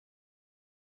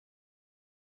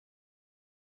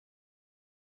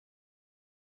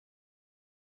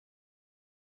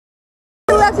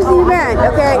Lexus event,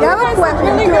 okay? Now I have a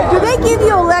question. Do they give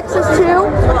you a Lexus too?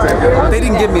 They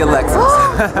didn't give me a Lexus.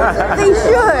 They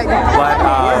should. But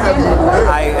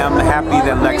I am happy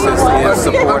that Lexus is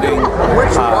supporting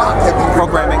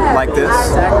programming like this.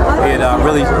 It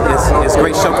really is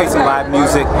great showcasing live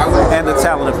music and the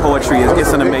talent of poetry.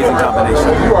 It's an amazing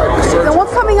combination. So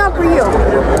what's coming up for you?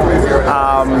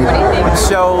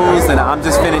 Shows, and I'm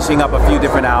just finishing up a few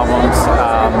different albums.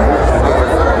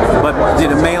 But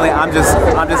mainly, I'm just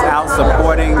out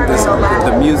supporting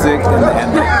the music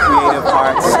and the creative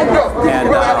arts, and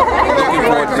looking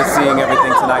forward to just seeing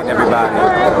everything tonight and everybody.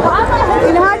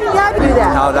 And how did you do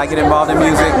that? How did I get involved in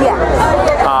music? Yeah.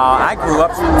 I grew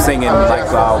up singing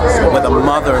with a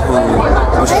mother who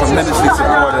was tremendously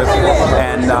supportive,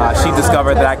 and she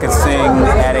discovered that I could sing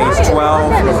at age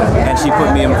 12, and she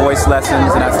put me in voice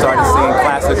lessons, and I started singing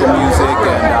classical music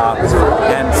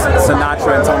and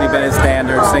Sinatra and Tony Bennett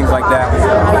standards, things like that,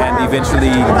 and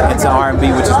eventually into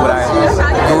R&B, which is what I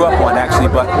grew up on actually.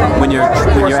 But when you're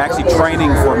actually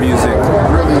training for music,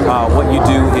 what you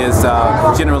do is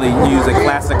generally use a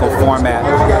classical format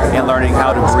in learning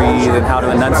how to breathe and how to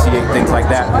enunciate, things like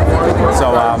that.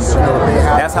 So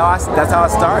that's how I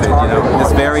started. You know,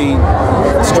 it's very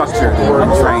structured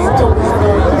and trained. So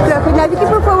now, if you could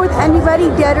perform with anybody,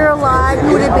 dead or alive,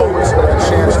 who would it be?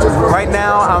 Right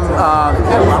now, I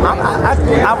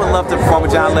would love to perform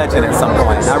with John Legend at some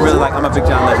point. I'm a big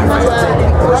John Legend fan.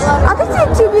 I can see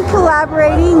two of you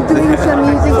collaborating, doing some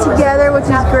music together, which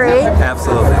is great.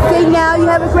 Absolutely. Okay, now you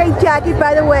have a great jacket,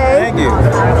 by the way. Thank you.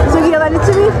 So you gonna lend it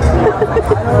to me?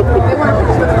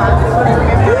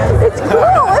 It's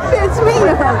cool. It fits me.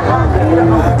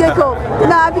 Okay, cool.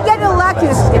 Now, if you get a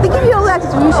Lexus, if they give you a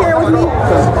Lexus, will you share it with me?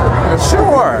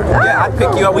 Sure. Yeah, I'd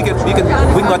pick you up. We can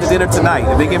go out to dinner tonight.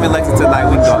 If they give me a Lexus tonight,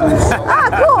 we can go. Ah,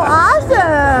 cool.